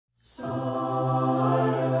Silent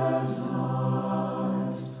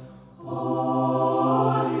night,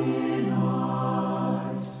 holy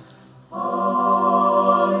night,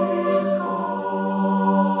 all is calm,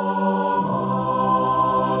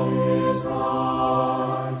 all is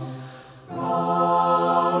right,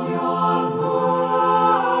 round yon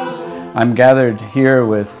virgin. I'm gathered here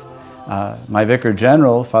with my Vicar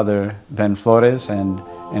General, Father Ben Flores, and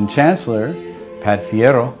Chancellor, Pat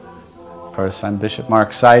Fierro. Of course, I'm Bishop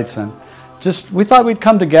Mark Seitz, and we thought we'd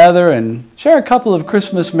come together and share a couple of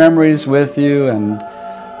Christmas memories with you.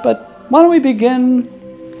 But why don't we begin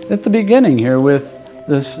at the beginning here with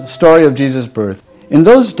this story of Jesus' birth. In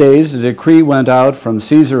those days, a decree went out from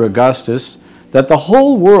Caesar Augustus that the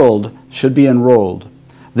whole world should be enrolled.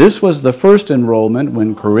 This was the first enrollment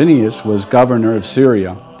when Quirinius was governor of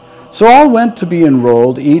Syria. So all went to be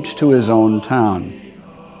enrolled, each to his own town.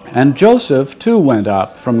 And Joseph too went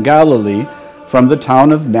up from Galilee, from the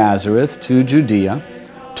town of Nazareth to Judea,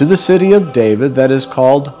 to the city of David that is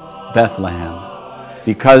called Bethlehem,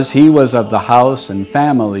 because he was of the house and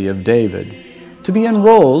family of David, to be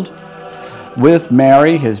enrolled with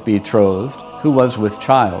Mary his betrothed, who was with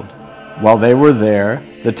child. While they were there,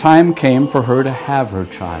 the time came for her to have her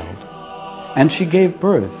child. And she gave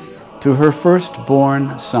birth to her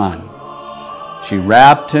firstborn son. She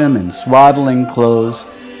wrapped him in swaddling clothes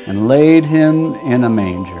and laid him in a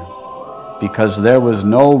manger, because there was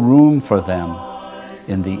no room for them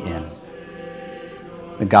in the inn.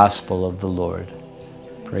 The Gospel of the Lord.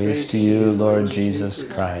 Praise to you, Lord Jesus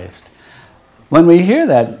Christ. When we hear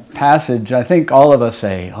that passage, I think all of us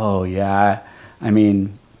say, oh yeah, I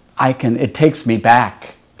mean, it takes me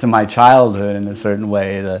back to my childhood in a certain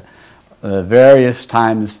way. The various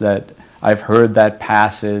times that I've heard that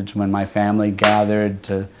passage when my family gathered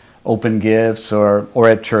to open gifts or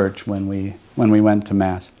at church when we went to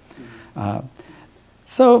Mass.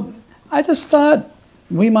 So I just thought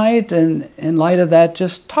we might, in light of that,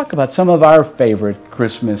 just talk about some of our favorite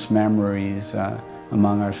Christmas memories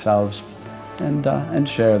among ourselves and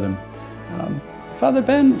share them. Father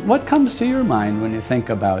Ben, what comes to your mind when you think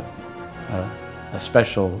about a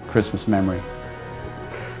special Christmas memory?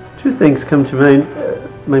 Two things come to mind.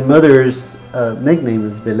 My mother's nickname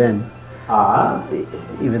is Belen.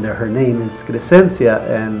 Even though her name is Crescencia,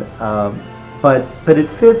 and but it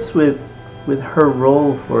fits with her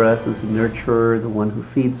role for us as a nurturer, the one who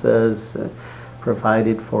feeds us,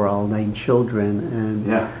 provided for all 9 children, and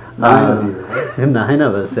 9 of you, right? And 9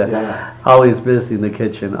 of us, yeah. Always busy in the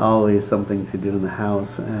kitchen, always something to do in the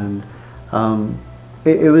house, and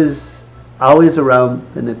it was always around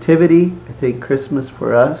the nativity. I think Christmas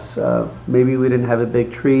for us, maybe we didn't have a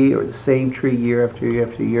big tree or the same tree year after year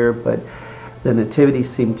after year, but the nativity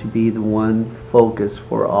seemed to be the one focus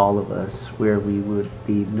for all of us, where we would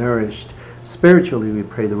be nourished spiritually. We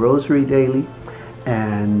pray the rosary daily,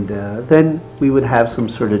 and then we would have some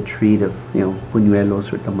sort of treat of,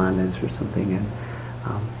 buñuelos or tamales or something, and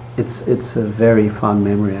it's a very fond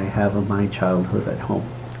memory I have of my childhood at home,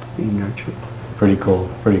 being nurtured. Pretty cool,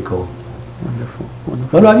 pretty cool. Wonderful,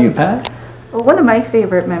 wonderful. What about you, Pat? Well, one of my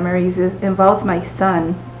favorite memories involves my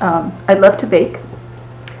son. I love to bake.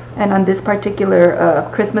 And on this particular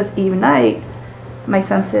Christmas Eve night, my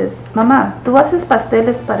son says, Mamá, tú haces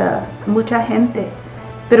pasteles para mucha gente,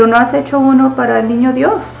 pero no has hecho uno para el Niño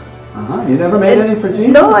Dios. You never made any for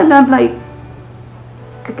Jesus? No, and I'm like,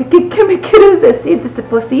 ¿qué me quieres decir? Dice,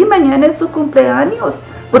 pues sí, mañana es su cumpleaños.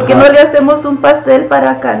 ¿Por qué no le hacemos un pastel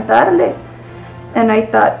para cantarle? And I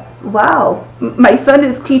thought, wow, my son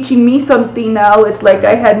is teaching me something now. It's like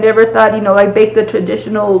I had never thought, I baked the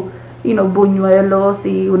traditional, buñuelos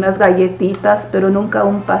y unas galletitas, pero nunca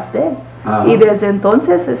un pastel. Y desde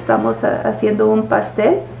entonces estamos haciendo un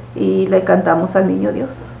pastel y le cantamos al Niño Dios.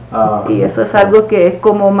 Y eso es algo que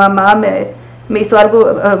como mamá me hizo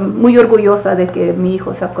algo muy orgullosa de que mi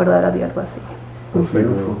hijo se acordara de algo así.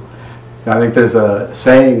 I think there's a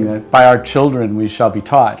saying that by our children we shall be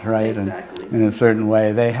taught, right? Exactly. And in a certain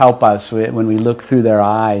way, they help us when we look through their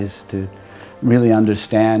eyes to really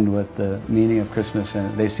understand what the meaning of Christmas,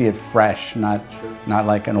 and they see it fresh, not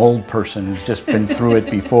like an old person who's just been through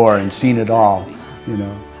it before and seen it all,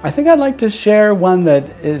 I think I'd like to share one that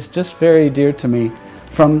is just very dear to me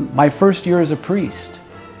from my first year as a priest.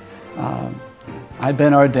 I'd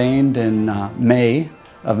been ordained in May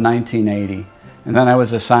of 1980, and then I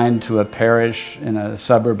was assigned to a parish in a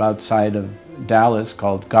suburb outside of Dallas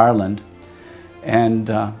called Garland,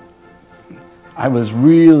 and I was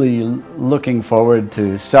really looking forward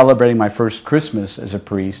to celebrating my first Christmas as a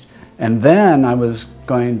priest, and then I was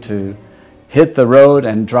going to hit the road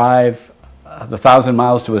and drive the 1,000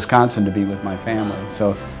 miles to Wisconsin to be with my family.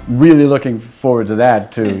 So really looking forward to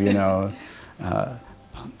that too, you know.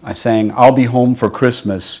 I sang "I'll Be Home for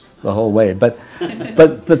Christmas" the whole way, but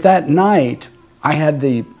that night I had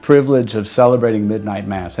the privilege of celebrating midnight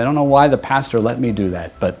mass. I don't know why the pastor let me do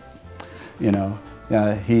that, but you know,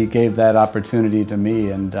 he gave that opportunity to me,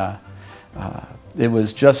 and it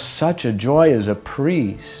was just such a joy as a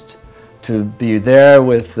priest to be there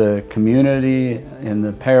with the community in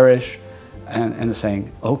the parish and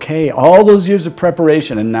saying, okay, all those years of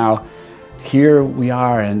preparation, and now here we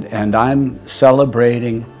are, and I'm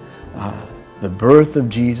celebrating the birth of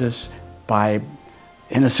Jesus by,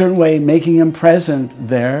 in a certain way, making him present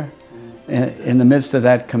there in the midst of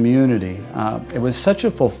that community. It was such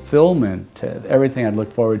a fulfillment to everything I'd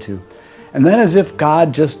looked forward to. And then as if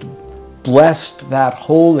God just blessed that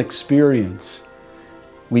whole experience,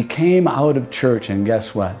 we came out of church and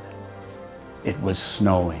guess what? It was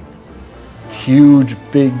snowing. Huge,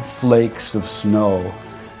 big flakes of snow.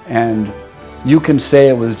 And you can say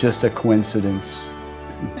it was just a coincidence,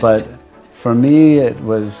 but for me it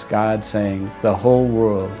was God saying the whole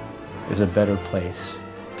world is a better place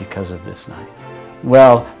because of this night.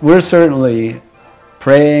 Well, we're certainly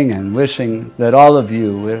praying and wishing that all of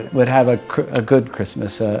you would have a good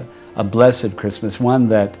Christmas, a blessed Christmas, one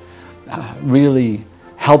that really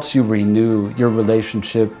helps you renew your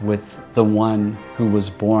relationship with the one who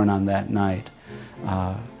was born on that night.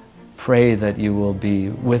 Pray that you will be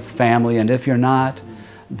with family, and if you're not,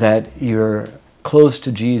 that you're close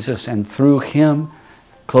to Jesus and through him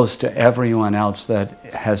close to everyone else that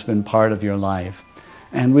has been part of your life.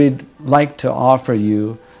 And we'd like to offer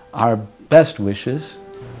you our best wishes.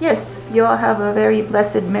 Yes, you all have a very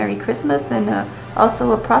blessed Merry Christmas and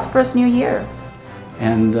also a prosperous New Year.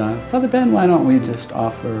 And Father Ben, why don't we just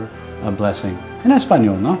offer a blessing en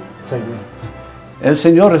español, ¿no? Seguro. El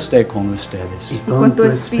Señor esté con ustedes. Y con tu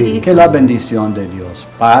espíritu. Que la bendición de Dios,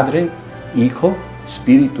 Padre, Hijo,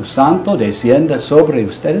 Espíritu Santo, descienda sobre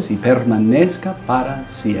ustedes y permanezca para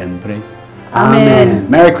siempre. Amén.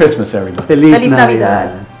 Merry Christmas, everybody. Feliz Feliz Navidad.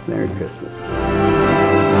 Navidad. Merry Christmas.